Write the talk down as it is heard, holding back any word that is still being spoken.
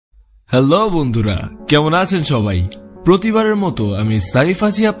Hello বন্ধুরা, কেমন আছেন সবাই? প্রতিবারের মতো আমি সাইফ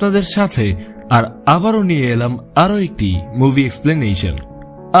আছি আপনাদের সাথে, আর আবারও নিয়ে এলাম আরো একটি মুভি এক্সপ্লেনেশন।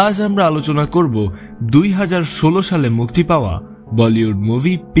 আজ আমরা আলোচনা করব 2016 সালে মুক্তি পাওয়া বলিউড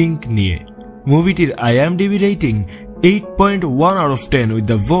মুভি পিঙ্ক নিয়ে। মুভিটির IMDb rating 8.1 out of 10 with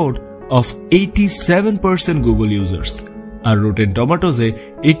the vote of 87% Google users, R rotten টমেটোজে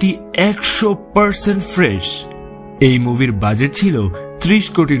এটি 100% ফ্রেশ। এই মুভির বাজেট ছিল 30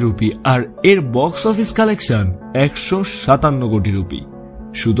 কোটি রুপি, আর এর বক্স অফিস কালেকশন 157 কোটি রুপি।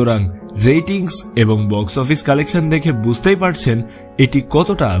 সুতরাং রেটিংস এবং বক্স অফিস কালেকশন দেখে বুঝতেই পারছেন এটি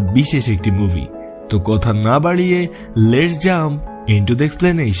কতটা বিশেষ একটি মুভি। তো কথা না বাড়িয়ে let's jump into the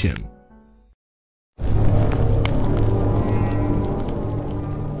explanation.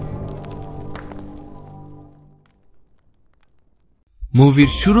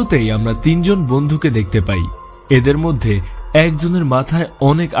 মুভির শুরুতেই আমরা তিনজন বন্ধুকে দেখতে পাই। এদের মধ্যে একজনের মাথায়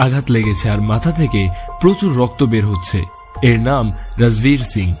অনেক আঘাত লেগেছে আর মাথা থেকে প্রচুর রক্ত বের হচ্ছে। এর নাম রাজবীর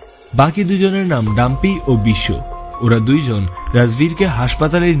সিং। বাকি দুজনের নাম ডাম্পি ও বিশ্ব। ওরা দুইজন রাজবীরকে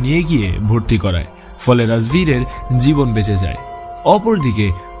হাসপাতালে নিয়ে গিয়ে ভর্তি করায়, ফলে রাজবীরের জীবন বেঁচে যায়। অপরদিকে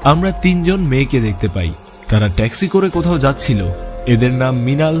আমরা তিনজন মেয়েকে দেখতে পাই। তারা ট্যাক্সি করে কোথাও যাচ্ছিল। এদের নাম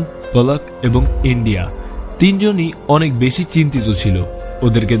মিনাল, পলক এবং ইন্ডিয়া। তিনজনই অনেক বেশি চিন্তিত ছিল।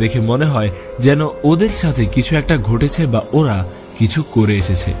 ওদেরকে দেখে মনে হয় যেন ওদের সাথে কিছু একটা ঘটেছে বা ওরা কিছু করে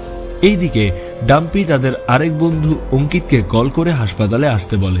এসেছে। এইদিকে ডাম্পি তাদের আরেক বন্ধু অঙ্কিতকে কল করে হাসপাতালে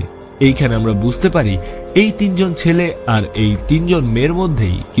আসতে বলে। এইখানে আমরা বুঝতে পারি এই তিনজন ছেলে আর এই তিনজন মেয়ের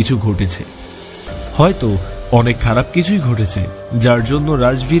মধ্যেই কিছু ঘটেছে। হয়তো অনেক খারাপ কিছুই ঘটেছে, যার জন্য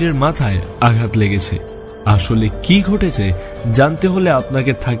রাজবীরের মাথায় আঘাত লেগেছে। আসলে কি ঘটেছে জানতে হলে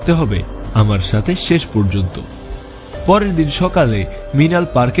আপনাকে থাকতে হবে আমার সাথে শেষ পর্যন্ত। পরের দিন সকালে মিনাল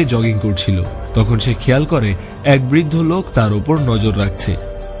পার্কে জগিং করছিল। তখন সে খেয়াল করে এক বৃদ্ধ লোক তার উপর নজর রাখছে।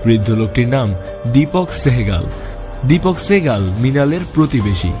 বৃদ্ধ লোকটির নাম দীপক সেহগাল। দীপক সেহগাল মিনালের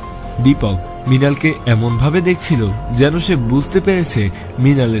প্রতিবেশী। দীপক মিনালকে এমন ভাবে দেখছিল যেন সে বুঝতে পেরেছে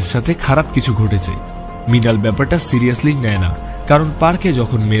মিনালের সাথে খারাপ কিছু ঘটেছে। মিনাল ব্যাপারটা সিরিয়াসলি নেয় না, কারণ পার্কে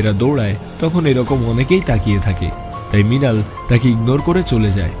যখন মেয়েরা দৌড়ায় তখন এরকম অনেকেই তাকিয়ে থাকে, তাই মিনাল তাকে ইগনোর করে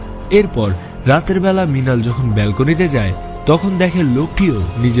চলে যায়। এরপর রাতের বেলা মিনাল যখন ব্যালকনিতে যায় তখন দেখে লোকটিও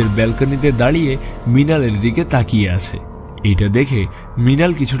নিজের ব্যালকনিতে দাঁড়িয়ে মিনালের দিকে তাকিয়ে আছে। এটা দেখে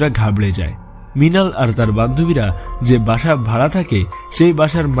মিনাল কিছুটা ঘাবড়ে যায়। মিনাল আর তার বান্ধবীরা যে বাসা ভাড়া থাকে সেই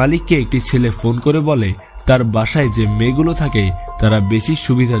বাসার মালিককে একটি ছেলে ফোন করে বলে তার বাসায় যে মেয়েগুলো থাকে তারা বেশি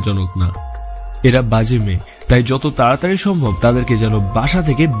সুবিধাজনক না, এরা বাজে মেয়ে, তাই যত তাড়াতাড়ি সম্ভব তাদেরকে যেন বাসা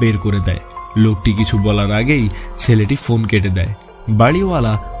থেকে বের করে দেয়। লোকটি কিছু বলার আগেই ছেলেটি ফোন কেটে দেয়।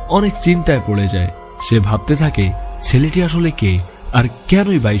 বাড়িওয়ালা অনেক চিন্তায় পড়ে যায়। সে ভাবতে থাকে ছেলেটি আসলে কে আর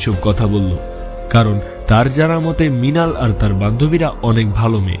কেনই বা এইসব কথা বলল, কারণ তার জানা মতে মিনাল আর তার বান্ধবীরা অনেক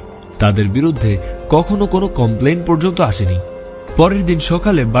ভালো মেয়ে, তাদের বিরুদ্ধে কখনো কোনো কমপ্লেইন পর্যন্ত আসেনি। পরের দিন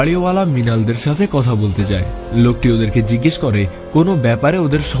সকালে বাড়িওয়ালা মিনালদের সাথে কথা বলতে যায়। লোকটি ওদেরকে জিজ্ঞেস করে কোনো ব্যাপারে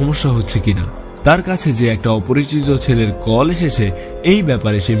ওদের সমস্যা হচ্ছে কিনা। তার কাছে যে একটা অপরিচিত ছেলের কল এসেছে এই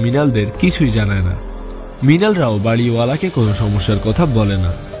ব্যাপারে সে মিনালদের কিছুই জানায় না। মিনালরাও বাড়িওয়ালাকে কোনো সমস্যার কথা বলে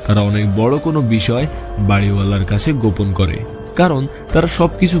না। তারা অনেক বড় কোনো বিষয় বাড়িওয়ালার কাছে গোপন করে, কারণ তারা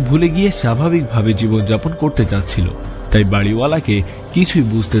সবকিছু ভুলে গিয়ে স্বাভাবিকভাবে জীবনযাপন করতে চাচ্ছিল, তাই বাড়িওয়ালাকে কিছুই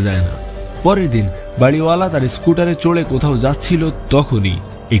বুঝতে দেয় না। পরের দিন বাড়িওয়ালা তার স্কুটারে চড়ে কোথাও যাচ্ছিল, তখনই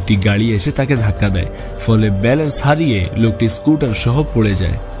একটি গাড়ি এসে তাকে ধাক্কা দেয়, ফলে ব্যালেন্স হারিয়ে লোকটি স্কুটার সহ পড়ে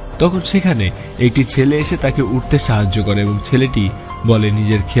যায়। তখন সেখানে একটি ছেলে এসে তাকে উঠতে সাহায্য করে এবং ছেলেটি বলে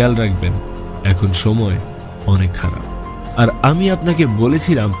নিজের খেয়াল রাখবেন, এখন সময় অনেক খারাপ। আর আমি আপনাকে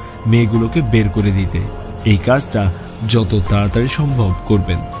বলেছিলাম মেয়েগুলোকে বের করে দিতে, এই কাজটা যত তাড়াতাড়ি সম্ভব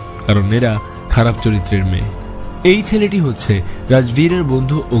করবেন, কারণ এরা খারাপ চরিত্রের মেয়ে। এই ছেলেটি হচ্ছে রাজবীরের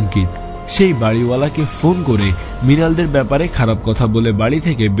বন্ধু অঙ্কিত। সেই বাড়িওয়ালাকে ফোন করে মিনালদের ব্যাপারে খারাপ কথা বলে বাড়ি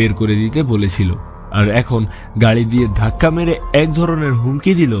থেকে বের করে দিতে বলেছিল, আর এখন গাড়ি দিয়ে ধাক্কা মেরে এক ধরনের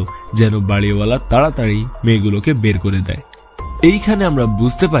হুমকি দিল যেন বাড়িওয়ালা তাড়াতাড়ি মেয়েগুলোকে বের করে দেয়। এইখানে আমরা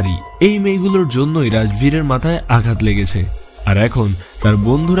বুঝতে পারি এই মেয়েগুলোর জন্যই রাজবীরের মাথায় আঘাত লেগেছে, আর এখন তার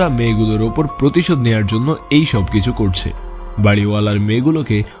বন্ধুরা মেয়েগুলোর ওপর প্রতিশোধ নেয়ার জন্য এই সব কিছু করছে। বাড়িওয়ালার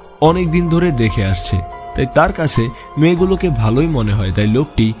মেয়েগুলোকে অনেকদিন ধরে দেখে আসছে, তাই তার কাছে মেয়েগুলোকে ভালোই মনে হয়। তাই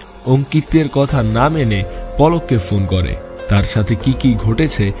লোকটি অঙ্কিতের কথা না মেনে পলককে ফোন করে। তার সাথে কি কি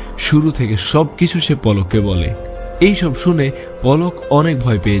ঘটেছে শুরু থেকে সবকিছু সে পলককে বলে। এই সব শুনে পলক অনেক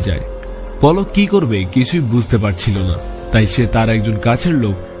ভয় পেয়ে যায়। পলক কি করবে কিছুই বুঝতে পারছিল না, তাই সে তার একজন কাছের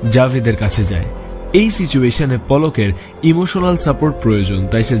লোক জাভেদের কাছে যায়। এই সিচুয়েশনে পলকের ইমোশনাল সাপোর্ট প্রয়োজন,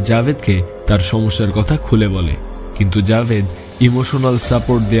 তাই সে জাভেদকে তার সমস্যার কথা খুলে বলে। কিন্তু জাভেদ ইমোশনাল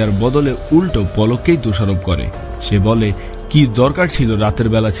সাপোর্ট দেওয়ার বদলে উল্টো পলককেই দোষারোপ করে। সে বলে কি দরকার ছিল রাতের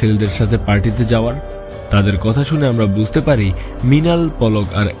বেলা ছেলেদের সাথে পার্টিতে যাওয়ার? তাদের কথা শুনে আমরা বুঝতে পারি মৃণাল, পলক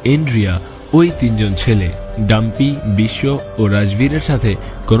আর এন্ড্রিয়া ওই তিনজন ছেলে ডাম্পি, বিশ্ব ও রাজবীরের সাথে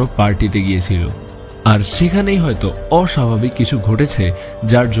কোনো পার্টিতে গিয়েছিল, আর সেখানেই হয়তো অস্বাভাবিক কিছু ঘটেছে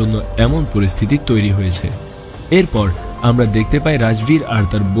যার জন্য এমন পরিস্থিতি তৈরি হয়েছে। এরপর আমরা দেখতে পাই রাজবীর আর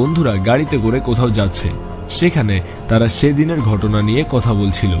তার বন্ধুরা গাড়িতে করে কোথাও যাচ্ছে। সেখানে তারা সেদিনের ঘটনা নিয়ে কথা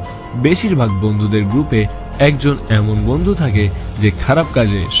বলছিল। বেশিরভাগ বন্ধুদের গ্রুপে একজন এমন বন্ধু থাকে যে খারাপ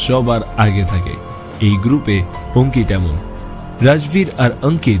কাজে সবার আগে থাকে। এই গ্রুপে অঙ্কিত এমন। রাজবীর আর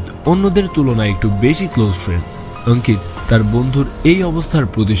অঙ্কিত অন্যদের তুলনায় একটু বেশি ক্লোজ ফ্রেন্ড। অঙ্কিত তার বন্ধুর এই অবস্থার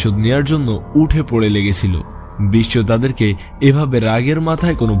প্রতিশোধ নেয়ার জন্য উঠে পড়ে লেগেছিল। বিশ্ব তাদেরকে এভাবে রাগের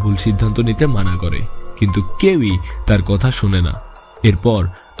মাথায় কোনো ভুল সিদ্ধান্ত নিতে মানা করে, কিন্তু কেউই তার কথা শুনে না। এরপর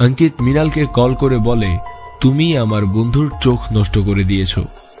অঙ্কিত মৃণালকে কল করে বলে, তুমি আমার বন্ধুর চোখ নষ্ট করে দিয়েছ,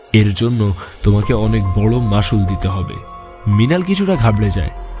 এর জন্য তোমাকে অনেক বড় মাসুল দিতে হবে। মৃণাল কিছুটা ঘাবড়ে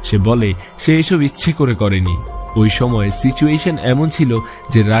যায়। সে বলে সে এসব ইচ্ছে করে করেনি। ওই সময় সিচুয়েশন এমন ছিল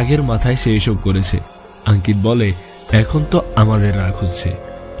যে রাগের মাথায় সে এসব করেছে। অঙ্কিত বলে, এখন তো আমাদের রাগ হচ্ছে,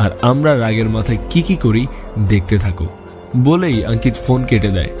 আর আমরা রাগের মাথায় কি কি করি দেখতে থাকো। বলেই অঙ্কিত ফোন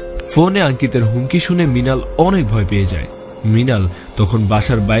কেটে দেয়। ফোনে অঙ্কিতের হুমকি শুনে মৃণাল অনেক ভয় পেয়ে যায়। মৃণাল তখন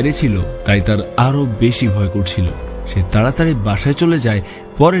বাসার বাইরে ছিল, তাই তার আরো বেশি ভয় করছিল। সে তাড়াতাড়ি বাসায় চলে যায়।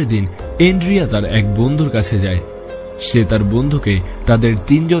 পরের দিন এন্ড্রিয়া তার এক বন্ধুর কাছে যায়। সে তার বন্ধুকে তাদের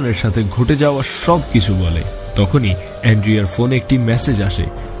তিনজনের সাথে ঘটে যাওয়া সবকিছু বলে। তখনই অ্যান্ড্রিয়ার ফোনে একটি মেসেজ আসে।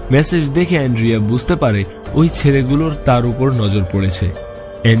 মেসেজ দেখে অ্যান্ড্রিয়া বুঝতে পারে ওই ছেলেগুলোর তার উপর নজর পড়েছে।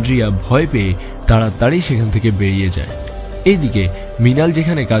 অ্যান্ড্রিয়া ভয় পেয়ে তাড়াতাড়ি সেখান থেকে বেরিয়ে যায়। এইদিকে মৃণাল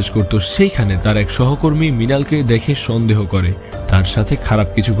যেখানে কাজ করত সেইখানে তার এক সহকর্মী মৃণালকে দেখে সন্দেহ করে তার সাথে খারাপ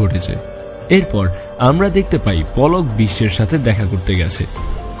কিছু ঘটেছে। এরপর আমরা দেখতে পাই পলক বিশ্বের সাথে দেখা করতে গেছে।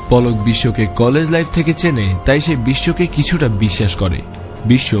 পলক বিশ্বকে কলেজ লাইফ থেকে চেনে, তাই সে বিশ্বকে কিছুটা বিশ্বাস করে।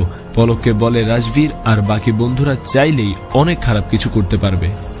 বিশ্ব পলককে বলে রাজবীর আর বাকি বন্ধুরা চাইলেই অনেক খারাপ কিছু করতে পারবে,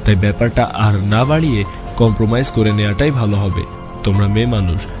 তাই ব্যাপারটা আর না বাড়িয়ে কম্প্রোমাইজ করে নেওয়াটাই ভালো হবে। তোমরা মেয়ে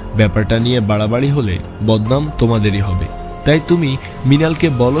মানুষ, ব্যাপারটা নিয়ে বাড়াবাড়ি হলে বদনাম তোমাদেরই হবে। তাই তুমি মৃণালকে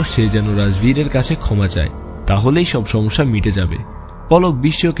বলো সে যেন রাজবীরের কাছে ক্ষমা চায়, তাহলেই সব সমস্যা মিটে যাবে। পলক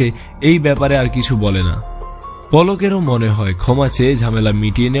বিশ্বকে এই ব্যাপারে আর কিছু বলে না। পলকেরও মনে হয় ক্ষমা চেয়ে ঝামেলা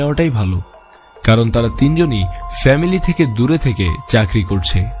মিটিয়ে নেওয়াটাই ভালো, কারণ তারা তিনজনই ফ্যামিলি থেকে দূরে থেকে চাকরি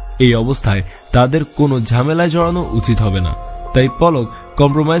করছে। এই অবস্থায় তাদের কোনো ঝামেলায় জড়ানো উচিত হবে না। তাই পলক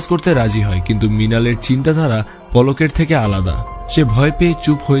কম্প্রোমাইজ করতে রাজি হয়, কিন্তু মৃণালের চিন্তাধারা পলকের থেকে আলাদা। সে ভয় পেয়ে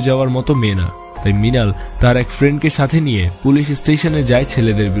চুপ হয়ে যাওয়ার মতো মেয়ে না। তাই মৃণাল তার এক ফ্রেন্ডকে সাথে নিয়ে পুলিশ স্টেশনে যায়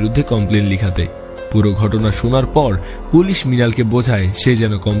ছেলেদের বিরুদ্ধে কমপ্লেন লিখাতে। পুরো ঘটনা শোনার পর পুলিশ মৃণালকে বোঝায় সে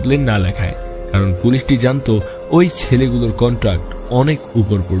যেন কমপ্লেন না লেখায়, কারণ পুলিশটি জানতো ওই ছেলেগুলোর কন্ট্রাক্ট অনেক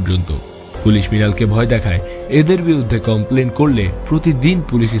উপর পর্যন্ত। পুলিশ মৃণালকে ভয় দেখায় এদের বিরুদ্ধে কমপ্লেন করলে প্রতিদিন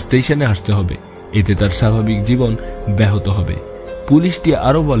পুলিশ স্টেশনে আসতে হবে, এতে তার স্বাভাবিক জীবন ব্যাহত হবে। পুলিশটি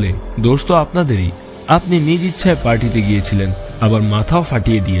আরো বলে, দোষ তো আপনাদেরই, আপনি নিজ ইচ্ছায় পার্টিতে গিয়েছিলেন, আবার মাথাও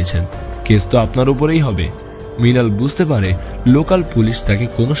ফাটিয়ে দিয়েছেন, কেস তো আপনার উপরেই হবে। মৃণাল বুঝতে পারে লোকাল পুলিশ তাকে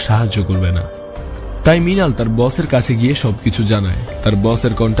কোনো সাহায্য করবে না। তাই মৃণাল তার বসের কাছে গিয়ে সবকিছু জানায়। তার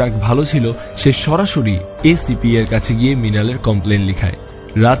বসের কন্ট্যাক্ট ভালো ছিল, সে সরাসরি এসিপি এর কাছে গিয়ে মৃণালের কমপ্লেন লিখায়।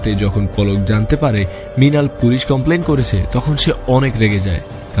 রাতে যখন পলক জানতে পারে মৃণাল পুলিশ কমপ্লেন করেছে, তখন সে অনেক রেগে যায়,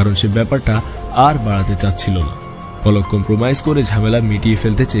 কারণ সে ব্যাপারটা আর বাড়াতে চাচ্ছিল না। পলক কম্প্রোমাইজ করে ঝামেলা মিটিয়ে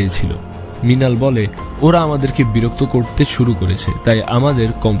ফেলতে চেয়েছিল। মৃণাল বলে, ওরা আমাদেরকে বিরক্ত করতে শুরু করেছে, তাই আমাদের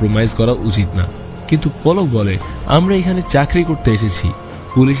কম্প্রোমাইজ করা উচিত না। কিন্তু পলক বলে, আমরা এখানে চাকরি করতে এসেছি,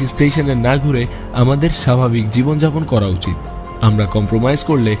 পুলিশ স্টেশনে না ঘুরে আমাদের স্বাভাবিক জীবনযাপন করা উচিত। আমরা কম্প্রোমাইজ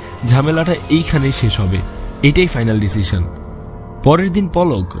করলে ঝামেলাটা এইখানেই শেষ হবে, এটাই ফাইনাল ডিসিশন। পরের দিন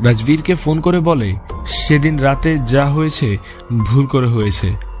পলক রাজবীরকে ফোন করে বলে, সেদিন রাতে যা হয়েছে ভুল করে হয়েছে,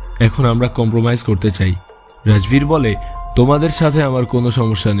 এখন আমরা কম্প্রোমাইজ করতে চাই। রাজবীর বলে, তোমাদের সাথে আমার কোনো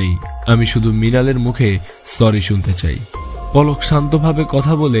সমস্যা নেই, আমি শুধু মৃণালের মুখে সরি শুনতে চাই। পলক শান্তভাবে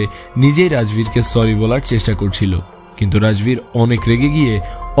কথা বলে নিজেই রাজবীরকে সরি বলার চেষ্টা করছিল, কিন্তু রাজবীর অনেক রেগে গিয়ে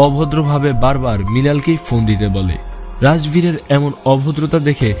অভদ্রভাবে বারবার মৃণালকেই ফোন দিতে বলে। রাজবীরের এমন অভদ্রতা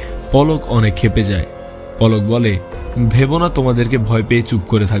দেখে পলক অনেক ক্ষেপে যায়। পলক বলে, ভেবো না তোমাদেরকে ভয় পেয়ে চুপ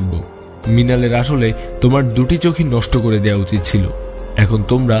করে থাকবো, মৃণালের আসলে তোমার দুটি চোখই নষ্ট করে দেওয়া উচিত ছিল, এখন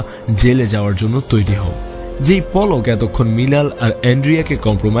তোমরা জেলে যাওয়ার জন্য তৈরি হও। যেই পলক এতক্ষণ মৃণাল আর অ্যান্ড্রিয়াকে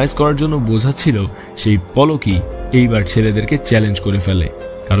কম্প্রোমাইজ করার জন্য বোঝাচ্ছিল, সেই পলকই এইবার ছেলেদেরকে চ্যালেঞ্জ করে ফেলে,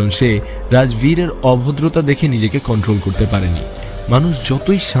 কারণ সে রাজবীরের অভদ্রতা দেখে নিজেকে কন্ট্রোল করতে পারেনি। মানুষ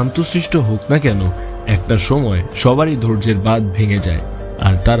যতই শান্তশিষ্ট হোক না কেন, একটা সময় সবারই ধৈর্যের বাঁধ ভেঙে যায়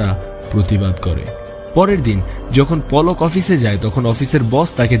আর তারা প্রতিবাদ করে। পরের দিন যখন পলক অফিসে যায়, তখন অফিসের বস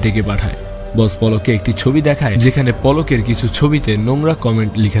তাকে ডেকে পাঠায়। বস পলককে একটি ছবি দেখায় যেখানে পলকের কিছু ছবিতে নোংরা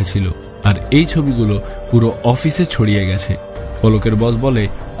কমেন্ট লেখা ছিল, আর এই ছবিগুলো পুরো অফিসে ছড়িয়ে গেছে। পলকের বস বলে,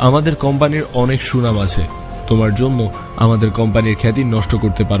 আমাদের কোম্পানির অনেক সুনাম আছে, তোমার জন্য আমাদের কোম্পানির খ্যাতি নষ্ট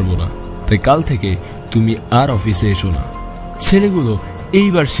করতে পারবো না, তাই কাল থেকে তুমি আর অফিসে এসো না। ছেলেগুলো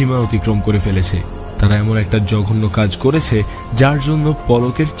এইবার সীমা অতিক্রম করে ফেলেছে। তারা এমন একটা জঘন্য কাজ করেছে যার জন্য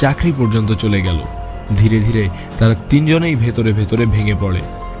পলকের চাকরি পর্যন্ত চলে গেল। ধীরে ধীরে তারা তিনজনেই ভেতরে ভেতরে ভেঙে পড়ে।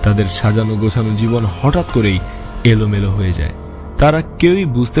 তাদের সাজানো গোছানো জীবন হঠাৎ করেই এলোমেলো হয়ে যায়। তারা কেউই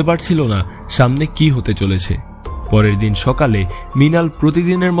বুঝতে পারছিল না সামনে কি হতে চলেছে। পরের দিন সকালে মৃণাল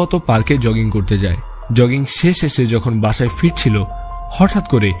প্রতিদিনের মতো পার্কে জগিং করতে যায়। জগিং শেষে যখন বাসায় ফিরছিল, হঠাৎ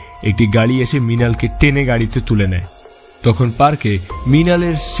করে একটি গাড়ি এসে মৃণালকে টেনে গাড়িতে তুলে নেয়। তখন পার্কে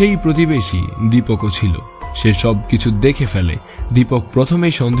মৃণালের সেই প্রতিবেশী দীপকও ছিল। সে সব কিছু দেখে ফেলে। দীপক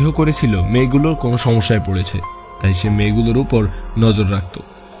প্রথমেই সন্দেহ করেছিল মেয়েগুলোর কোনো সমস্যায় পড়েছে, তাই সে মেয়েগুলোর উপর নজর রাখত।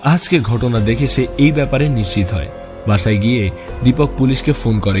 আজকে ঘটনা দেখে সে এই ব্যাপারে নিশ্চিত হয়। বাসায় গিয়ে দীপক পুলিশকে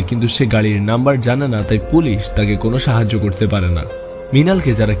ফোন করে, কিন্তু সে গাড়ির নাম্বার জানে না, তাই পুলিশ তাকে কোনো সাহায্য করতে পারে না।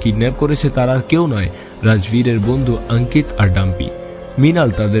 মৃণালকে যারা কিডন্যাপ করেছে তারা আর কেউ নয়, রাজবীরের বন্ধু অঙ্কিত আর ডাম্পি। মৃণাল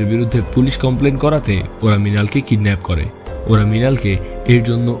তাদের বিরুদ্ধে পুলিশ কমপ্লেন করাতে ওরা মৃণালকে কিডন্যাপ করে। ওরা মৃণালকে এর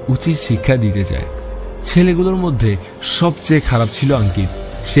জন্য উচিত শিক্ষা দিতে চায়। ছেলেগুলোর মধ্যে সবচেয়ে খারাপ ছিল অঙ্কিত।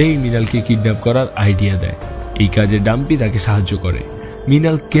 সেই মৃণালকে কিডন্যাপ করার আইডিয়া দেয়। এই কাজে ডাম্পি তাকে সাহায্য করে।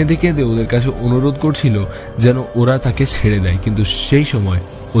 মৃণাল কেঁদে কেঁদে ওদের কাছে অনুরোধ করছিল যেন ওরা তাকে ছেড়ে দেয়, কিন্তু সেই সময়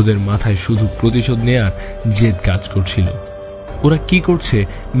ওদের মাথায় শুধু প্রতিশোধ নেয়ার জেদ কাজ করছিল। ওরা কি করছে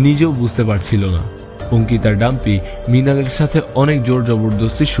নিজেও বুঝতে পারছিল না। অঙ্কিত আর ডাম্পি মৃণালের সাথে অনেক জোর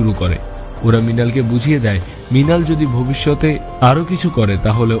জবরদস্তি শুরু করে। ওরা মৃণালকে বুঝিয়ে দেয় মৃণাল যদি ভবিষ্যতে আরো কিছু করে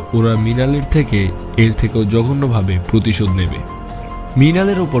তাহলে ওরা মৃণালের থেকে এর থেকেও জঘন্যভাবে প্রতিশোধ নেবে।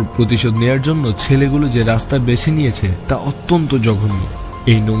 মৃণালের ওপর প্রতিশোধ নেয়ার জন্য ছেলেগুলো যে রাস্তা বেছে নিয়েছে তা অত্যন্ত জঘন্য।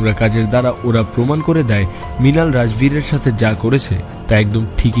 এই নোংরা কাজের দ্বারা ওরা প্রমাণ করে দেয় মৃণাল রাজবীরের সাথে যা করেছে তা একদম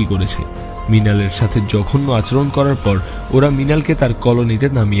ঠিকই করেছে। মৃণালের সাথে জঘন্য আচরণ করার পর ওরা মৃণালকে তার কলোনিতে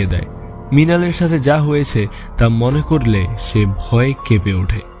নামিয়ে দেয়। মৃণালের সাথে যা হয়েছে তা মনে করলে সে ভয়ে কেঁপে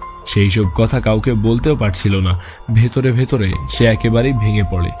ওঠে। সেই সব কথা কাউকে বলতেও পারছিল না। ভেতরে ভেতরে সে একেবারেই ভেঙে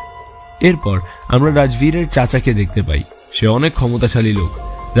পড়ে। এরপর আমরা রাজবীরের চাচাকে দেখতে পাই। সে অনেক ক্ষমতাশালী লোক।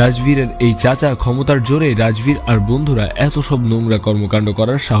 রাজবীরের এই চাচা ক্ষমতার জোরে রাজবীর আর বন্ধুরা এত সব নোংরা কর্মকাণ্ড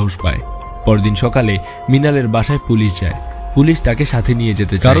করার সাহস পায়। পরদিন সকালে মৃণালের বাসায় পুলিশ যায়। পুলিশ তাকে সাথে নিয়ে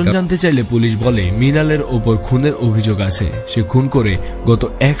যেতে চায়। কারণ জানতে চাইলে পুলিশ বলে মৃণালের ওপর খুনের অভিযোগ আছে। সে খুন করে গত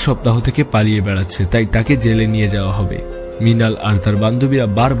এক সপ্তাহ থেকে পালিয়ে বেড়াচ্ছে, তাই তাকে জেলে নিয়ে যাওয়া হবে। মৃণাল আর তার বান্ধবীরা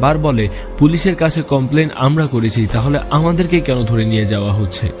বারবার বলে পুলিশের কাছে কমপ্লেন আমরা করেছি, তাহলে আমাদেরকে কেন ধরে নিয়ে যাওয়া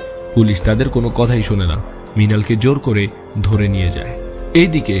হচ্ছে। পুলিশ তাদের কোনো কথাই শোনে না, মৃণালকে জোর করে ধরে নিয়ে যায়।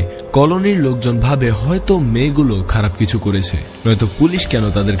 এইদিকে কলোনির লোকজন ভাবে হয়তো মেয়েগুলো খারাপ কিছু করেছে, নয়তো পুলিশ কেন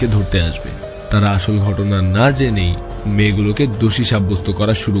তাদেরকে ধরতে আসবে। তারা আসল ঘটনা না জেনেই মেয়েগুলোকে দোষী সাব্যস্ত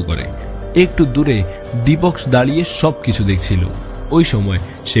করা শুরু করে। একটু দূরে দীপক দাঁড়িয়ে সবকিছু দেখছিল। ওই সময়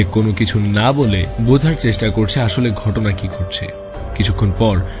সে কোনো কিছু না বলে বোঝার চেষ্টা করছে আসলে ঘটনা কি ঘটছে। কিছুক্ষণ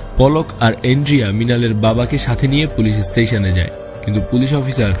পর পলক আর এন্ড্রিয়া মৃণালের বাবাকে সাথে নিয়ে পুলিশ স্টেশনে যায়, কিন্তু পুলিশ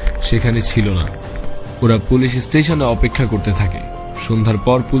অফিসার সেখানে ছিল না। ওরা পুলিশ স্টেশনে অপেক্ষা করতে থাকে। সন্ধ্যার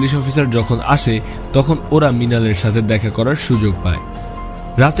পর পুলিশ অফিসার যখন আসে তখন ওরা মৃণালের সাথে দেখা করার সুযোগ পায়।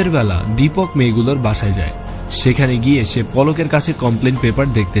 রাতের বেলা দীপক মেয়েগুলোর বাসায় যায়। সেখানে গিয়ে সে পলকের কাছে কমপ্লেন পেপার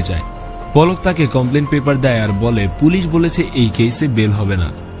দেখতে চায়। পলক তাকে কমপ্লেন পেপার দেয় আর বলে পুলিশ বলেছে এই কেসে বেল হবে না।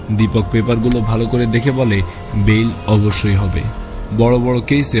 দীপক পেপারগুলো ভালো করে দেখে বলে বেল অবশ্যই হবে। বড় বড়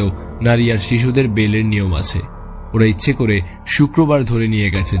কেসেও নারী আর শিশুদের বেলের নিয়ম আছে। ওরা ইচ্ছে করে শুক্রবার ধরে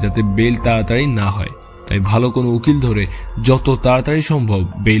নিয়ে গেছে যাতে বেল তাড়াতাড়ি না হয়, তাই ভালো কোনো উকিল ধরে যত তাড়াতাড়ি সম্ভব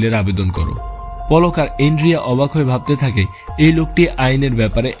বেইলের আবেদন করো। পলক আর এন্ড্রিয়া অবাক হয়ে ভাবতে থাকে এই লোকটি আইনের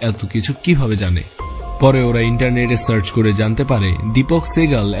ব্যাপারে এত কিছু কিভাবে জানে। পরে ওরা ইন্টারনেটে সার্চ করে জানতে পারে দীপক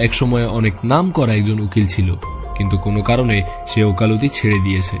সেগাল একসময় অনেক নাম করা একজন উকিল ছিল, কিন্তু কোনো কারণে সে ওকালতি ছেড়ে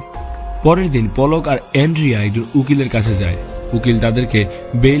দিয়েছে। পরের দিন পলক আর এন্ড্রিয়া একজন উকিলের কাছে যায়। উকিল তাদেরকে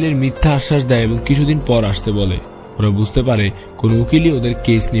বেইলের মিথ্যা আশ্বাস দেয় এবং কিছুদিন পর আসতে বলে। ওরা বুঝতে পারে কোনো উকিলই ওদের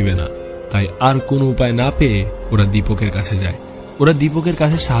কেস নিবে না, তাই আর কোনো উপায় না পেয়ে ওরা দীপকের কাছে যায়। ওরা দীপকের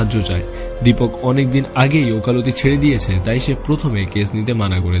কাছে সাহায্য চায়। দীপক অনেকদিন আগেই ওকালতি ছেড়ে দিয়েছে, তাই সে প্রথমে কেস নিতে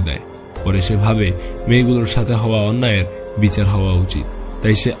মানা করে দেয়। পরে সে ভাবে মেয়েগুলোর সাথে হওয়া অন্যায়ের বিচার হওয়া উচিত,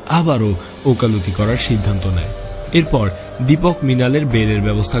 তাই সে আবারও ওকালতি করার সিদ্ধান্ত নেয়। এরপর দীপক মৃণালের বেলের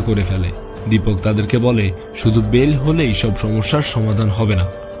ব্যবস্থা করে ফেলে। দীপক তাদেরকে বলে শুধু বেল হলেই সব সমস্যার সমাধান হবে না,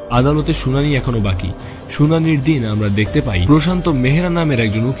 আদালতে শুনানি এখনো বাকি। শুনানির দিন আমরা দেখতে পাই প্রশান্ত মেহরা নামের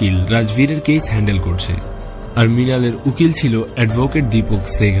একজন উকিল রাজবীরের কেস হ্যান্ডেল করছে, আর মৃণালের উকিল ছিল অ্যাডভোকেট দীপক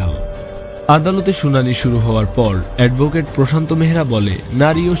সেগাল। আদালতে শুনানি শুরু হওয়ার পর অ্যাডভোকেট প্রশান্ত মেহরা বলে,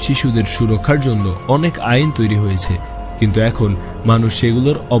 নারী ও শিশুদের সুরক্ষার জন্য অনেক আইন তৈরি হয়েছে, কিন্তু এখন মানুষ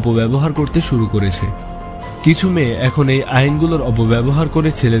সেগুলোর অপব্যবহার করতে শুরু করেছে। কিছু মেয়ে এখন এই আইনগুলোর অপব্যবহার করে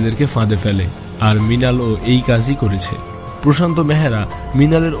ছেলেদেরকে ফাঁদে ফেলে, আর মিনালও এই কাজই করেছে। প্রশান্ত মেহরা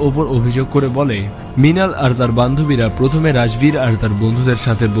মিনালের ওপর অভিযোগ করে বলে, মিনাল আর তার বান্ধবীরা প্রথমে রাজবীর আর তার বন্ধুদের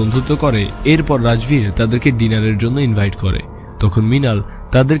সাথে বন্ধুত্ব করে, এরপর রাজবীর তাদেরকে ডিনারের জন্য ইনভাইট করে। তখন মিনাল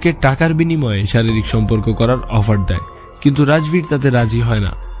তাদেরকে টাকার বিনিময়ে শারীরিক সম্পর্ক করার অফার দেয়, কিন্তু রাজবীর তাতে রাজি হয়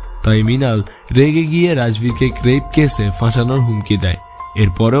না। তাই মিনাল রেগে গিয়ে রাজবীরকে রেপ কেসে ফাঁসানোর হুমকি দেয়।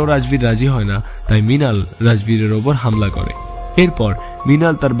 এরপরেও রাজবীর রাজি হয় না, তাই মিনাল রাজবীরের ওপর হামলা করে। এরপর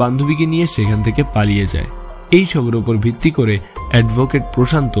মিনাল তার বান্ধবীকে নিয়ে সেখান থেকে পালিয়ে যায়। এই সবের উপর ভিত্তি করে অ্যাডভোকেট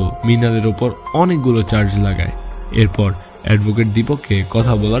প্রশান্ত মিনালের ওপর অনেকগুলো চার্জ লাগায়। এরপর অ্যাডভোকেট দীপককে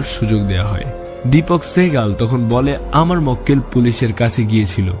কথা বলার সুযোগ দেয়া হয়। দীপক সেগাল তখন বলে, আমার মক্কেল পুলিশের কাছে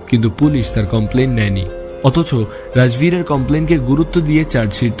গিয়েছিল, কিন্তু পুলিশ তার কমপ্লেন নেয়নি, অথচ রাজবীরের কমপ্লেনকে গুরুত্ব দিয়ে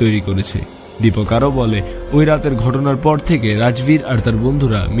চার্জশিট তৈরি করেছে। দীপক আরো বলে, ওই রাতের ঘটনার পর থেকে রাজবীর আর তার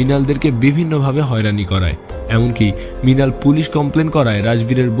বন্ধুরা মিনালদেরকে বিভিন্নভাবে হয়রানি করায়। এমনকি মিনাল পুলিশ কমপ্লেন করায়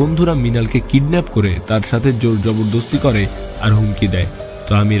রাজবীরের বন্ধুরা মিনালকে কিডন্যাপ করে তার সাথে জোর জবরদস্তি করে আর হুমকি দেয়।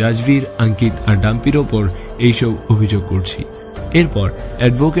 তো আমি রাজবীর, অঙ্কিত আর ডাম্পির ওপর এইসব অভিযোগ করছি। এরপর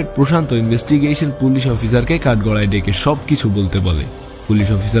অ্যাডভোকেট প্রশান্ত ইনভেস্টিগেশন পুলিশ অফিসারকে কাঠগড়ায় ডেকে সবকিছু বলতে বলে। পুলিশ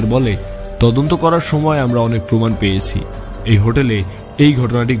অফিসার বলে, তদন্ত করার সময় আমরা অনেক প্রমাণ পেয়েছি। এই হোটেলে এই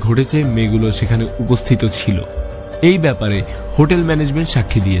ঘটনাটি ঘটেছে, মেয়েগুলো সেখানে উপস্থিত ছিল। এই ব্যাপারে হোটেল ম্যানেজমেন্ট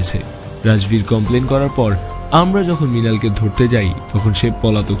সাক্ষী দিয়েছে। রাজবীর কমপ্লেন করার পর আমরা যখন মিনালকে ধরতে যাই তখন সে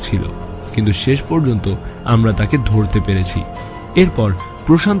পলাতক ছিল, কিন্তু শেষ পর্যন্ত আমরা তাকে ধরতে পেরেছি। এরপর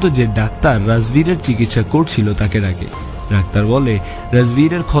প্রশান্ত যে ডাক্তার রাজবীরের চিকিৎসা করছিল তাকে ডাকে। ডাক্তার বলে,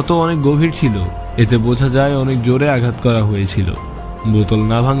 রাজবীরের ক্ষত অনেক গভীর ছিল, এতে বোঝা যায় অনেক জোরে আঘাত করা হয়েছিল। বোতল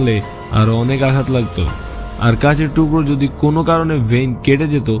না ভাঙলে আরো অনেক আঘাত লাগতো, আর কাচের টুকরো যদি কোনো কারণে ভেইন কেটে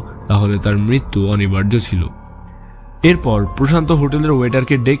যেত তাহলে তার মৃত্যু অনিবার্য ছিল। এরপর প্রশান্ত হোটেলের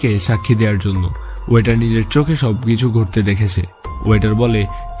ওয়েটারকে ডেকে সাক্ষী দেওয়ার জন্য। ওয়েটার নিজের চোখে সবকিছু ঘটতে দেখেছে। ওয়েটার বলে,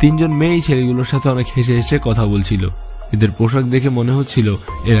 তিনজন মেয়ে ছেলেগুলোর সাথে অনেক হেসে হেসে কথা বলছিল। এদের পোশাক দেখে মনে হচ্ছিল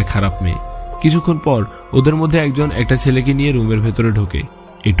এরা খারাপ মেয়ে। কিছুক্ষণ পর ওদের মধ্যে একজন একটা ছেলেকে নিয়ে রুমের ভেতরে ঢোকে।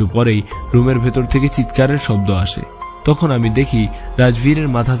 একটু পরেই রুমের ভেতর থেকে চিৎকারের শব্দ আসে। তখন আমি দেখি রাজবীরের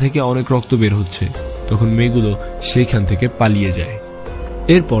মাথা থেকে অনেক রক্ত বের হচ্ছে। তখন মেয়েগুলো সেখান থেকে পালিয়ে যায়।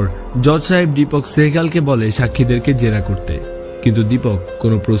 এরপর জজ সাহেব দীপক সেহগালকে বলে সাক্ষীদেরকে জেরা করতে, কিন্তু দীপক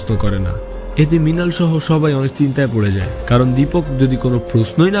কোনো প্রশ্ন করে না। এতে মিনাল সহ সবাই অনেক চিন্তায় পড়ে যায়, কারণ দীপক যদি কোনো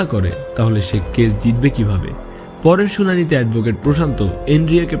প্রশ্নই না করে তাহলে সে কেস জিতবে কিভাবে। পরের শুনানিতে অ্যাডভোকেট প্রশান্ত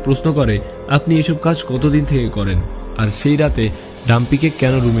এন্ড্রিয়াকে প্রশ্ন করে, আপনি এসব কাজ কতদিন থেকে করেন, আর সেই রাতে ডাম্পিকে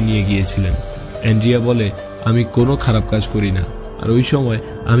কেন রুমে নিয়ে গিয়েছিলেন? এন্ড্রিয়া বলে, আমি কোনো খারাপ কাজ করি না, আর ওই সময়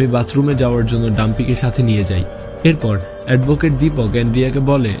আমি বাথরুমে যাওয়ার জন্য ডাম্পিকে সাথে নিয়ে যাই। এরপর অ্যাডভোকেট দীপক এন্ড্রিয়াকে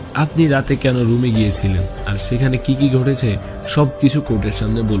বলে, আপনি রাতে কেন রুমে গিয়েছিলেন, আর সেখানে কি কি ঘটেছে সবকিছু কোর্টের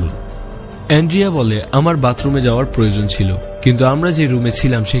সামনে বলুন। এন্ড্রিয়া বলে, আমার বাথরুমে যাওয়ার প্রয়োজন ছিল, কিন্তু আমরা যে রুমে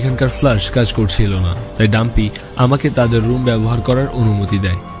ছিলাম সেখানকার ফ্লাশ কাজ করছিল না, তাই ডাম্পি আমাকে তাদের রুম ব্যবহার করার অনুমতি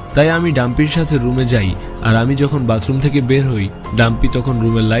দেয়। তাই আমি ডাম্পির সাথে রুমে যাই, আর আমি যখন বাথরুম থেকে বের হই ডাম্পি তখন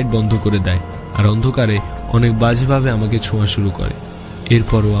রুমের লাইট বন্ধ করে দেয়, আর অন্ধকারে অনেক বাজেভাবে আমাকে ছোঁয়া শুরু করে।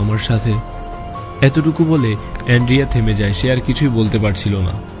 এরপরও আমার সাথে। এতটুকু বলে এন্ড্রিয়া থেমে যায়, সে আর কিছুই বলতে পারছিল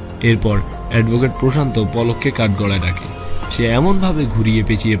না। এরপর অ্যাডভোকেট প্রশান্ত পলককে কাঠগড়ায় ডাকে। সে এমনভাবে ঘুরিয়ে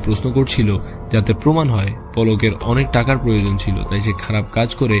পেঁচিয়ে প্রশ্ন করছিল যাতে প্রমাণ হয় পলকের অনেক টাকার প্রয়োজন ছিল, তাই সে খারাপ কাজ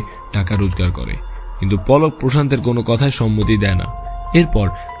করে টাকা রোজগার করে। কিন্তু পলক প্রশান্তের কোনো কথায় সম্মতি দেয় না। এরপর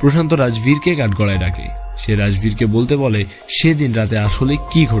প্রশান্ত রাজবীরকে কাঠগড়ায় ডাকে। সে রাজবীরকে বলতে বলে সেদিন রাতে আসলে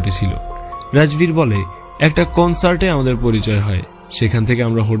কি ঘটেছিল। রাজবীর বলে, একটা কনসার্টে আমাদের পরিচয় হয়, সেখান থেকে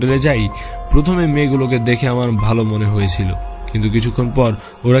আমরা হোটেলে যাই। প্রথমে মেয়েগুলোকে দেখে আমার ভালো মনে হয়েছিল, কিন্তু কিছুক্ষণ পর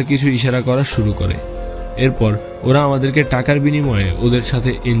ওরা কিছু ইশারা করা শুরু করে। এরপর ওরা আমাদেরকে টাকার বিনিময়ে ওদের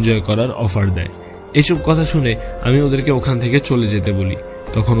সাথে এনজয় করার অফার দেয়। এসব কথা শুনে আমি ওদেরকে ওখান থেকে চলে যেতে বলি।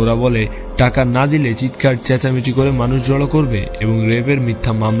 তখন ওরা বলে টাকা না দিলে চিৎকার চেঁচামেচি করে মানুষ জড়ো করবে এবং রেপের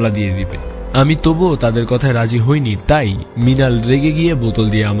মিথ্যা মামলা দিয়ে দিবে। আমি তবুও তাদের কথায় রাজি হইনি, তাই মিনাল রেগে গিয়ে বোতল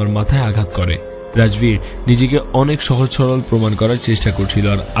দিয়ে আমার মাথায় আঘাত করে। রাজবীর নিজেকে অনেক সহজ সরল প্রমাণ করার চেষ্টা করছিল,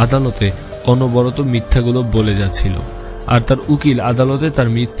 আর আদালতে অনবরত মিথ্যাগুলো বলে যাচ্ছিল, আর তার উকিল আদালতে তার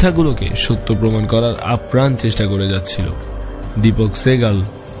মিথ্যাগুলোকে সত্য প্রমাণ করার আপ্রাণ চেষ্টা করে যাচ্ছিল। দীপক সেগাল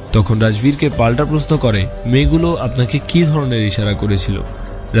তখন রাজবীরকে পাল্টা প্রশ্ন করে, মেয়েগুলো আপনাকে কি ধরনের ইশারা করেছিল?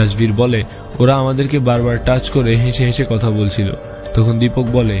 রাজবীর বলে, ওরা আমাদেরকে বারবার টাচ করে হেসে হেসে কথা বলছিল। তখন দীপক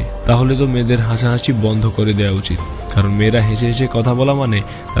বলে, তাহলে তো মেয়েদের হাসাহাসি বন্ধ করে দেওয়া উচিত, কারণ মেয়েরা হেসে হেসে কথা বলা মানে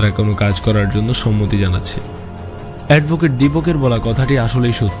তারা কোনো কাজ করার জন্য সম্মতি জানাচ্ছে। অ্যাডভোকেট দীপকের বলা কথাটি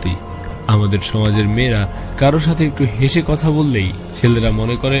আসলেই সত্যি। আমাদের সমাজের মেয়েরা কারো সাথে একটু হেসে কথা বললেই ছেলেরা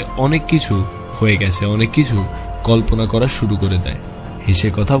মনে করে অনেক কিছু হয়ে গেছে, অনেক কিছু কল্পনা করা শুরু করে দেয়। হেসে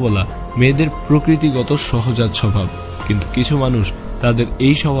কথা বলা মেয়েদের প্রকৃতিগত সহজাত স্বভাব, কিন্তু কিছু মানুষ তাদের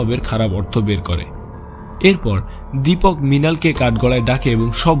এই স্বভাবের খারাপ অর্থ বের করে। এরপর দীপক মৃণালকে কাঠগড়ায় ডাকে এবং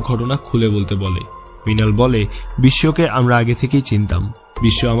সব ঘটনা খুলে বলতে বলে। মৃণাল বলে, বিশ্বকে আমরা আগে থেকেই চিনতাম।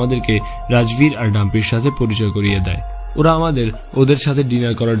 বিশ্ব আমাদেরকে রাজবীর আর ডাম্পির সাথে পরিচয় করিয়ে দেয়। ওরা আমাদের ওদের সাথে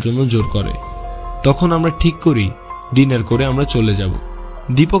ডিনার করার জন্য জোর করে। তখন আমরা ঠিক করি ডিনার করে আমরা চলে যাব।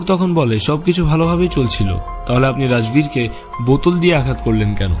 দীপক তখন বলে, সবকিছু ভালোভাবেই চলছিল, তাহলে আপনি রাজবীরকে বোতল দিয়ে আঘাত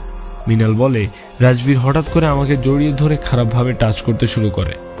করলেন কেন? মৃণাল বলে, রাজবীর হঠাৎ করে আমাকে জড়িয়ে ধরে খারাপভাবে টাচ করতে শুরু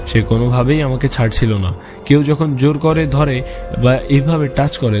করে। সে কোনোভাবেই আমাকে ছাড়ছিল না। কেউ যখন জোর করে ধরে বা এইভাবে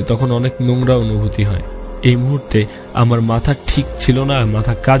টাচ করে তখন অনেক নোংরা অনুভূতি হয়। এই মুহূর্তে আমার মাথা ঠিক ছিল না,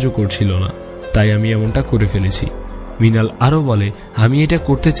 মাথা কাজও করছিল না, তাই আমি এমনটা করে ফেলেছি। মৃণাল আরো বলে, আমি এটা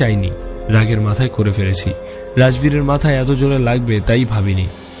করতে চাইনি, রাগের মাথায় করে ফেলেছি। রাজবীরের মাথায় এত জোরে লাগবে তাই ভাবিনি,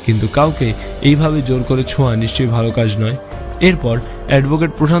 কিন্তু কাউকে এইভাবে জোর করে ছোঁয়া নিশ্চয়ই ভালো কাজ নয়। এরপর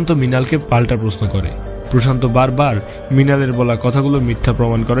অ্যাডভোকেট প্রশান্ত মৃণালকে পাল্টা প্রশ্ন করে। প্রশান্ত বারবার মৃণালের বলা কথাগুলো মিথ্যা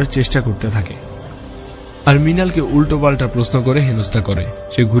প্রমাণ করার চেষ্টা করতে থাকে আর মৃণালকে উল্টো পাল্টা প্রশ্ন করে হেনস্থা করে।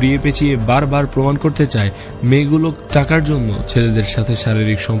 সে ঘুরিয়ে পেঁচিয়ে বারবার প্রমাণ করতে চায় মেয়েগুলো টাকার জন্য ছেলেদের সাথে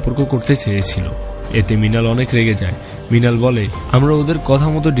শারীরিক সম্পর্ক করতে চেয়েছিল। এতে মৃণাল অনেক রেগে যায়। মৃণাল বলে, আমরা ওদের কথা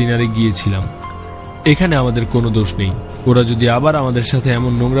মতো ডিনারে গিয়েছিলাম, এখানে আমাদের কোনো দোষ নেই। ওরা যদি আবার আমাদের সাথে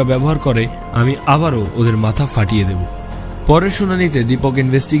এমন নোংরা ব্যবহার করে আমি আবারও ওদের মাথা ফাটিয়ে দেব। পরের শুনানিতে দীপক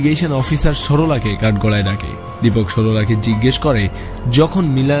ইনভেস্টিগেশন অফিসার সরলাকে কাঠগড়ায় ডাকে। দীপক সরলাকে জিজ্ঞেস করে, যখন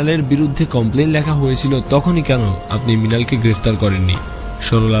মৃণালের বিরুদ্ধে কমপ্লেন লেখা হয়েছিল তখনই কেন আপনি মৃণালকে গ্রেফতার করেননি?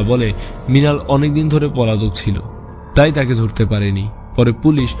 সরলা বলে, মৃণাল অনেকদিন ধরে পলাতক ছিল, তাই তাকে ধরতে পারেনি। পরে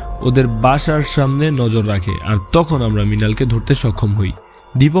পুলিশ ওদের বাসার সামনে নজর রাখে আর তখন আমরা মৃণালকে ধরতে সক্ষম হই।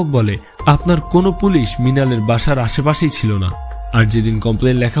 দীপক বলে, আপনার কোনো পুলিশ মৃণালের বাসার আশেপাশেই ছিল না, আর যেদিন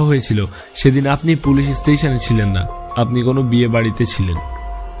কমপ্লেন লেখা হয়েছিল সেদিন আপনি পুলিশ স্টেশনে ছিলেন না, আপনি কোনো বিয়ে বাড়িতে ছিলেন।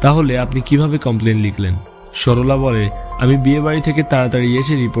 তাহলে আপনি কিভাবে কমপ্লেন লিখলেন? সরলা বলে, আমি বিয়ে বাড়ি থেকে তাড়াতাড়ি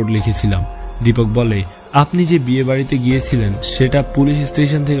এসে রিপোর্ট লিখেছিলাম। দীপক বলে, আপনি যে বিয়ে বাড়িতে গিয়েছিলেন সেটা পুলিশ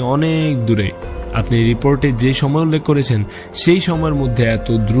স্টেশন থেকে অনেক দূরে। আপনি রিপোর্টে যে সময় উল্লেখ করেছেন সেই সময়ের মধ্যে এত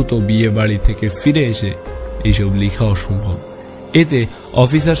দ্রুত বিয়ে বাড়ি থেকে ফিরে এসে এইসব লেখা অসম্ভব। এতে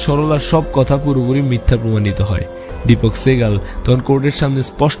অফিসার সরলার সব কথা পুরোপুরি মিথ্যা প্রমাণিত হয়। দীপক সেগাল তখন কোর্টের সামনে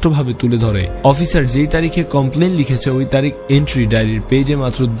স্পষ্টভাবে তুলে ধরে, অফিসার যেই তারিখে কমপ্লেন লিখেছে ওই তারিখ এন্ট্রি ডায়েরির পেজে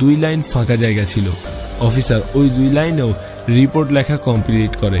মাত্র 2 লাইন ফাঁকা জায়গা ছিল। অফিসার ওই 2 লাইনেও রিপোর্ট লেখা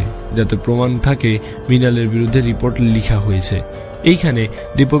কমপ্লিট করে যাতে প্রমাণ থাকে মৃণালের বিরুদ্ধে রিপোর্ট লেখা হয়েছে। এইখানে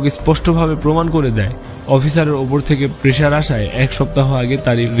দীপক স্পষ্টভাবে প্রমাণ করে দেয় অফিসারের ওপর থেকে প্রেশার আসায় 1 সপ্তাহ আগে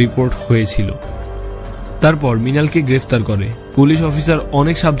তার রিপোর্ট হয়েছিল। তারপর মৃণালকে গ্রেফতার করে। পুলিশ অফিসার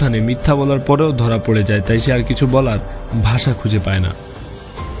অনেক সাবধানে মিথ্যা বলার পরেও ধরা পড়ে যায়, তাই সে আর কিছু বলার ভাষা খুঁজে পায় না।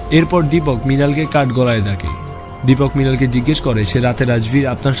 এরপর দীপক মৃণালকে কাঠগড়ায় ডাকে। দীপক মৃণালকে জিজ্ঞেস করে, সে রাতে রাজবীর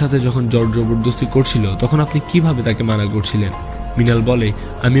আপনার সাথে যখন জোর জবরদস্তি করছিল তখন আপনি কিভাবে তাকে মানা করছিলেন? মৃণাল বলে,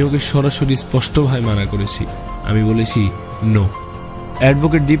 আমি ওকে সরাসরি স্পষ্টভাবে মানা করেছি, আমি বলেছি নো।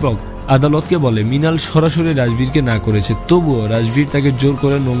 অ্যাডভোকেট দীপক আদালতকে বলে, মৃণাল সরাসরি রাজবীরকে না করেছে, তবুও রাজবীর তাকে জোর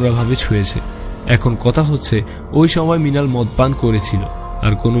করে নোংরাভাবে ছুঁয়েছে। এখন কথা হচ্ছে ওই সময় মৃণাল মদ পান করেছিল,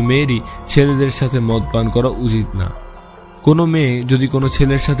 আর কোনো মেয়েরই ছেলেদের সাথে মদ পান করা উচিত না। কোনো মেয়ে যদি কোনো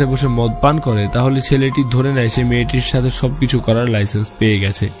ছেলের সাথে বসে মদ পান করে তাহলে ছেলেটি ধরে নেয় সে মেয়েটির সাথে সবকিছু করার লাইসেন্স পেয়ে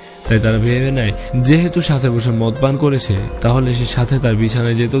গেছে, তাই তারা ভেবে নেয় যেহেতু সাথে বসে মদ পান করেছে তাহলে সে সাথে তার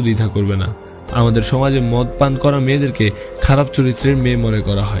বিছানায় যেতেও দ্বিধা করবে না। আমাদের সমাজে মদ পান করা মেয়েদেরকে খারাপ চরিত্রের মেয়ে মনে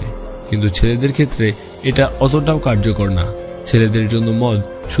করা হয়, কিন্তু ছেলেদের ক্ষেত্রে এটা অতটাও কার্যকর না। ছেলেদের জন্য মদ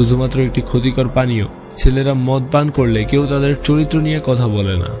শুধুমাত্র একটি ক্ষতিকর পানীয়। ছেলেরা মদ পান করলে কেউ তাদের চরিত্র নিয়ে কথা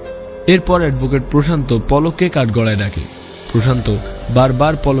বলে না। এরপর অ্যাডভোকেট প্রশান্ত পলককে কাঠগড়ায় ডাকে। প্রশান্ত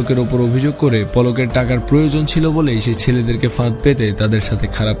বারবার পলকের ওপর অভিযোগ করে পলকের টাকার প্রয়োজন ছিল বলেই সে ছেলেদেরকে ফাঁদ পেতে তাদের সাথে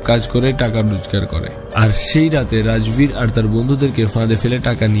খারাপ কাজ করে টাকা রোজগার করে, আর সেই রাতে রাজবীর আর তার বন্ধুদেরকে ফাঁদে ফেলে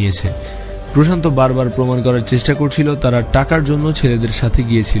টাকা নিয়েছে। প্রশান্ত বারবার প্রমাণ করার চেষ্টা করছিল তারা টাকার জন্য ছেলেদের সাথে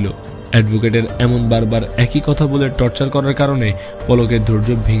গিয়েছিল। অ্যাডভোকেটের এমন বারবার একই কথা বলে টর্চার করার কারণে পলকের ধৈর্য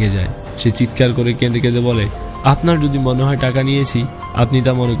ভেঙে যায়। সে চিৎকার করে কেঁদে কেঁদে বলে, আপনার যদি মনে হয় টাকা নিয়েছি আপনি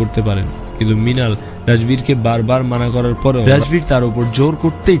তা মনে করতে পারেন, কিন্তু মৃণাল রাজবীরকে বারবার মানা করার পরেও রাজবীর তার উপর জোর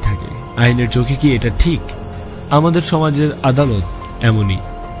করতেই থাকে। আইনের চোখে কি এটা ঠিক? আমাদের সমাজের আদালত এমনই,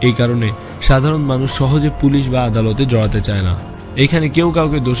 এই কারণে সাধারণ মানুষ সহজে পুলিশ বা আদালতে জড়াতে চায় না। এখানে কেউ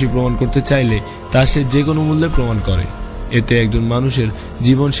কাউকে দোষী প্রমাণ করতে চাইলে তা সে যে কোনো মূল্যে প্রমাণ করে। এতে একজন মানুষের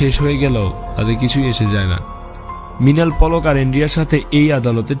জীবন শেষ হয়ে গেলেও তাদের কিছুই এসে যায় না। মৃণাল, পলক আর এন্ড্রিয়ার সাথে এই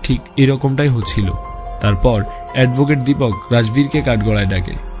আদালতে ঠিক এরকমটাই হচ্ছিল। তারপর অ্যাডভোকেট দীপক রাজবীরকে কাঠগড়ায়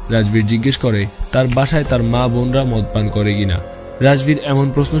ডাকে। রাজবীর জিজ্ঞেস করে তার বাসায় তার মা বোনরা মদ পান করে কিনা। রাজবীর এমন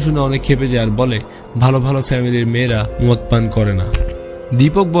প্রশ্ন শুনে অনেক ক্ষেপে যায় আর বলে ভালো ভালো ফ্যামিলির মেয়েরা মদ পান করে না।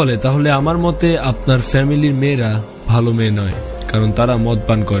 দীপক বলে তাহলে আমার মতে আপনার ফ্যামিলির মেয়েরা ভালো মেয়ে নয়, কারণ তারা মদ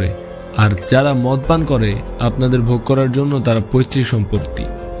পান করে, আর যারা মদ পান করে আপনাদের ভোগ করার জন্য তারা পৈতৃক সম্পত্তি।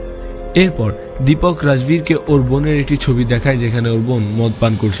 এরপর দীপক রাজবীরকে ওর বোনের একটি ছবি দেখায় যেখানে ওর বোন মদ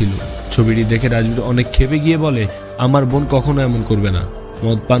পান করছিল। ছবিটি দেখে রাজবীর অনেক ক্ষেপে গিয়ে বলে আমার বোন কখনো এমন করবে না।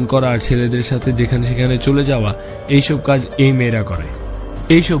 মদ পান করা আর ছেলেদের সাথে যেখানে সেখানে চলে যাওয়া এইসব কাজ এই মেয়েরা করে।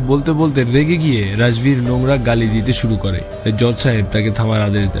 এইসব বলতে বলতে রেগে গিয়ে রাজবীর নোংরা গালি দিতে শুরু করে। জজ সাহেব তাকে থামার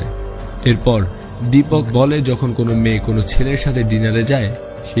আদেশ দেয়। এরপর দীপক বলে যখন কোনো মেয়ে কোনো ছেলের সাথে ডিনারে যায়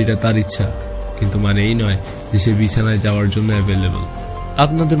সেটা তার ইচ্ছা, কিন্তু মানে এই নয় যে সে বিছানায় যাওয়ার জন্য অ্যাভেলেবল।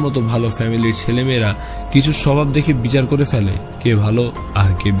 আপনাদের মতো ভালো ফ্যামিলির ছেলেমেয়েরা কিছু স্বভাব দেখে বিচার করে ফেলে কে ভালো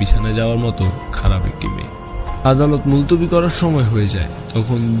আর কে বিছানায় যাওয়ার মতো খারাপ একটি মেয়ে। আদালত মুলতবি করার সময় হয়ে যায়,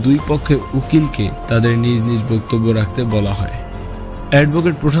 তখন দুই পক্ষের উকিলকে তাদের নিজ নিজ বক্তব্য রাখতে বলা হয়।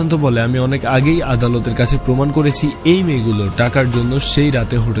 অ্যাডভোকেট প্রশান্ত বলে আমি অনেক আগেই আদালতের কাছে প্রমাণ করেছি এই মেয়েগুলো টাকার জন্য সেই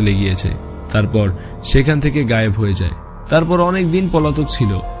রাতে হোটেলে গিয়েছে, তারপর সেখান থেকে গায়েব হয়ে যায়। তারপর অনেক দিন পলাতক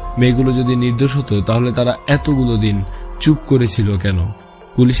ছিল। মেয়েগুলো যদি নির্দোষ হতো তাহলে তারা এতগুলো দিন চুপ করেছিল কেন?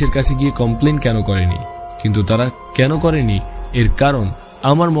 পুলিশের কাছে গিয়ে কমপ্লেন কেন করেনি? কিন্তু তারা কেন করেনি এর কারণ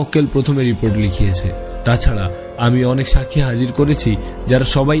আমার মক্কেল প্রথমে রিপোর্ট লিখিয়েছে। তাছাড়া আমি অনেক সাক্ষী হাজির করেছি যারা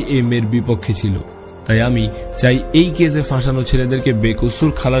সবাই এই মেয়ের বিপক্ষে ছিল। তাই আমি চাই এই কেসে ফাঁসানো ছেলেদেরকে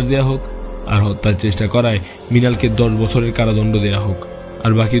বেকসুর খালাস দেয়া হোক, আর হত্যার চেষ্টা করায় মিনালকে 10 বছরের কারাদণ্ড দেয়া হোক,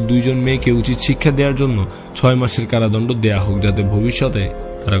 আর বাকি 2 জন মেয়েকে উচিত শিক্ষা দেওয়ার জন্য 6 মাসের কারাদণ্ড দেয়া হোক, যাতে ভবিষ্যতে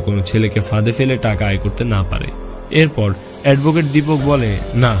তারা কোনো ছেলেকে ফাঁদে ফেলে টাকা আয় করতে না পারে। এরপর অ্যাডভোকেট দীপক বলে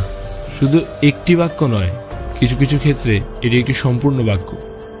না, শুধু একটি বাক্য নয়, কিছু কিছু ক্ষেত্রে এটি একটি সম্পূর্ণ বাক্য।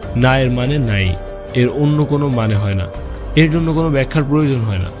 না এর মানে নাই, এর অন্য কোনো মানে হয় না, এর জন্য কোনো ব্যাখ্যার প্রয়োজন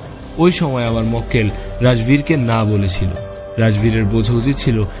হয় না। ওই সময় আমার মক্কেল রাজবীরকে না বলেছিল। রাজবীরের বোঝা উচিত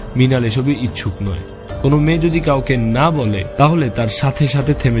ছিল মিনাল এসবই ইচ্ছুক নয়। কোনো মেয়ে যদি কাউকে না বলে তাহলে তার সাথে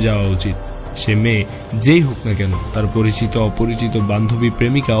সাথে থেমে যাওয়া উচিত। সে মেয়ে যেই হোক না কেন, তার পরিচিত অপরিচিত বান্ধবী,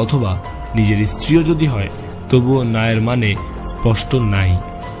 প্রেমিকা অথবা নিজের স্ত্রীও যদি হয়, তবুও না এর মানে স্পষ্ট নাই।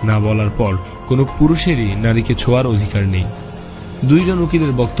 না বলার পর কোনো পুরুষেরই নারীকে ছোঁয়ার অধিকার নেই। 2 জন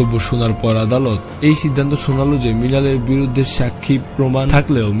উকিলের বক্তব্য শোনার পর আদালত এই সিদ্ধান্ত শোনালো যে মিনালের বিরুদ্ধে সাক্ষী প্রমাণ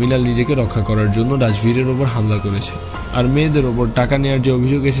থাকলেও মিনাল নিজেকে রক্ষা করার জন্য রাজবীরের ওপর হামলা করেছে, আর মেয়েদের ওপর টাকা নেওয়ার যে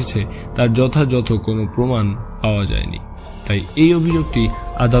অভিযোগ এসেছে তার যথাযথ কোনো প্রমাণ পাওয়া যায়নি। তাই এই অভিযোগটি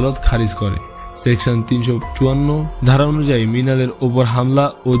আদালত খারিজ করে। সেকশন 354 ধারা অনুযায়ী মিনালের ওপর হামলা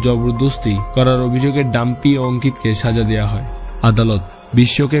ও জবরদস্তি করার অভিযোগে ডাম্পি ও অঙ্কিতকে সাজা দেওয়া হয়। আদালত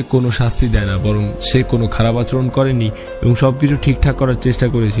বিশ্বকে কোনো শাস্তি দেয় না, বরং সে কোনো খারাপ আচরণ করেনি এবং সবকিছু ঠিকঠাক করার চেষ্টা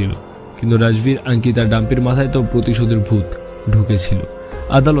করেছিল। কিন্তু রাজবীর, আঙ্কিত আর ডাম্পির মাথায় তো প্রতিশোধের ভূত ঢুকেছিল।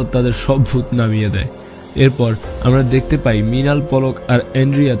 আদালত তাদের সব ভূত নামিয়ে দেয়। এরপর আমরা দেখতে পাই মিনাল, পলক আর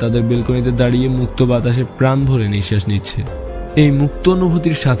অ্যান্ড্রিয়া তাদের বেলকনিতে দাঁড়িয়ে মুক্ত বাতাসে প্রাণ ভরে নিঃশ্বাস নিচ্ছে। এই মুক্ত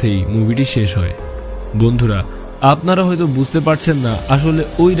অনুভূতির সাথেই মুভিটি শেষ হয়। বন্ধুরা, আপনারা হয়তো বুঝতে পারছেন না আসলে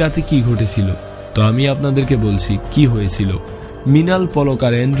ওই রাতে কি ঘটেছিল, তো আমি আপনাদেরকে বলছি কি হয়েছিল। মিনাল, পলক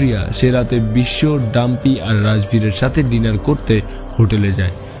আর অ্যান্ড্রিয়া সে রাতে বিশ্ব, ডাম্পি আর রাজবীরের সাথে ডিনার করতে হোটেলে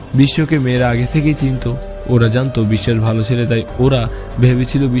যায়। বিশ্বকে মেয়েরা আগে থেকেই চিনত। ওরা জানতো বিশ্বের ভালো ছেলে, তাই ওরা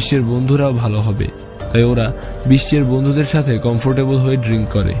ভেবেছিল বিশ্বের বন্ধুরাও ভালো হবে। তাই ওরা বিশ্বের বন্ধুদের সাথে কমফোর্টেবল হয়ে ড্রিঙ্ক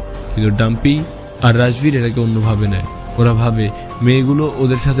করে। কিন্তু ডাম্পি আর রাজবীর এটাকে অন্যভাবে নেয়। ওরা ভাবে মেয়েগুলো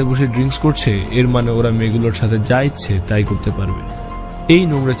ওদের সাথে বসে ড্রিঙ্কস করছে, এর মানে ওরা মেয়েগুলোর সাথে যা ইচ্ছে তাই করতে পারবে। এই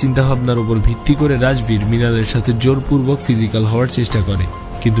নোংরা চিন্তাভাবনার উপর ভিত্তি করে রাজবীর মিনালের সাথে জোরপূর্বক ফিজিক্যাল হওয়ার চেষ্টা করে,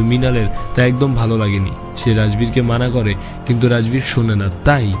 কিন্তু মিনালের তা একদম ভালো লাগেনি। সে রাজবীরকে মানা করে, কিন্তু রাজবীর শোনে না।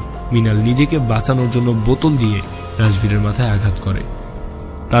 তাই মিনাল নিজেকে বাঁচানোর জন্য বোতল দিয়ে রাজবীরের মাথায় আঘাত করে।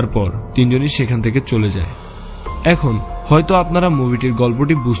 তারপর 3 জনই সেখান থেকে চলে যায়। এখন হয়তো আপনারা মুভিটির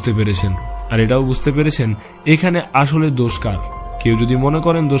গল্পটি বুঝতে পেরেছেন, আর এটাও বুঝতে পেরেছেন এখানে আসলে দোষ কার। কেউ যদি মনে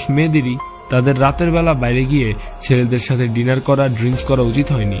করেন দোষ মেয়েদেরই, তাদের রাতের বেলা বাইরে গিয়ে ছেলেদের সাথে ডিনার করা, ড্রিঙ্কস করা উচিত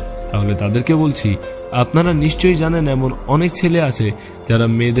হয়নি, তাহলে তাদেরকে বলছি আপনারা নিশ্চয়ই জানেন এমন অনেক ছেলে আছে যারা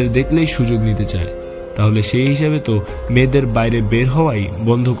মেয়েদের দেখলেই সুযোগ নিতে চায়। তাহলে সেই হিসাবে তো মেয়েদের বাইরে বের হওয়াই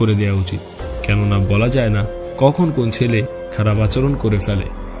বন্ধ করে দেওয়া উচিত। কেননা বলা যায় না কখন কোন ছেলে খারাপ আচরণ করে ফেলে।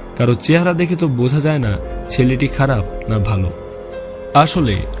 কারো চেহারা দেখে তো বোঝা যায় না ছেলেটি খারাপ না ভালো।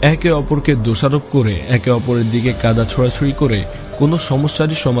 আসলে একে অপরকে দোষারোপ করে, একে অপরের দিকে কাদা ছোড়াছুড়ি করে কোনো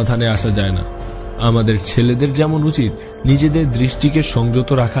সমস্যারই সমাধানে আসা যায় না। আমাদের ছেলেদের যেমন উচিত নিজেদের দৃষ্টিকে সংযত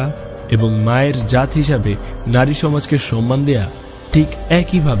রাখা এবং মায়ের জাত হিসাবে নারী সমাজকে সম্মান দেয়া, ঠিক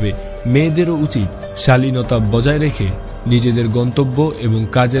একইভাবে মেয়েদেরও উচিত শালীনতা বজায় রেখে নিজেদের গন্তব্য এবং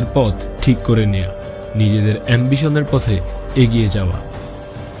কাজের পথ ঠিক করে নেয়া, নিজেদের অ্যাম্বিশনের পথে এগিয়ে যাওয়া।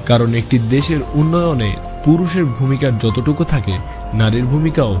 কারণ একটি দেশের উন্নয়নে পুরুষের ভূমিকা যতটুকু থাকে, নারীর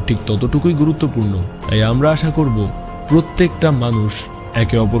ভূমিকাও ঠিক ততটুকুই গুরুত্বপূর্ণ। তাই আমরা আশা করব প্রত্যেকটা মানুষ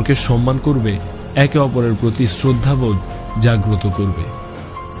একে অপরকে সম্মান করবে, একে অপরের প্রতি শ্রদ্ধাবোধ জাগ্রত করবে।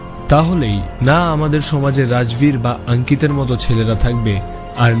 তাহলেই না আমাদের সমাজে রাজবীর বা অঙ্কিতের মতো ছেলেরা থাকবে,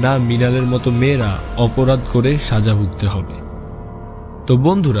 আর না মৃণালের মতো মেয়েরা অপরাধ করে সাজা ভুগতে হবে। তো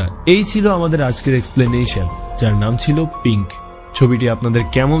বন্ধুরা, এই ছিল আমাদের আজকের এক্সপ্লেনেশন, যার নাম ছিল পিঙ্ক। ছবিটি আপনাদের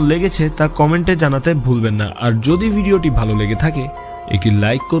কেমন লেগেছে তা কমেন্টে জানাতে ভুলবেন না। আর যদি ভিডিওটি ভালো লেগে থাকে একটি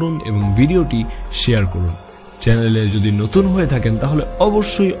লাইক করুন এবং ভিডিওটি শেয়ার করুন। চ্যানেলে যদি নতুন হয়ে থাকেন তাহলে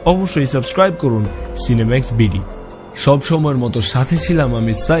অবশ্যই সাবস্ক্রাইব করুন সিনেম্যাক্সবিডি। সব সময়ের মতো সাথে ছিলাম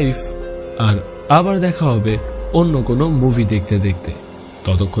আমি সাইফ, আর আবার দেখা হবে অন্য কোনো মুভি দেখতে দেখতে।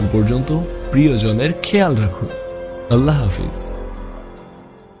 ততক্ষণ পর্যন্ত প্রিয়জনের খেয়াল রাখুন। আল্লাহ হাফিজ।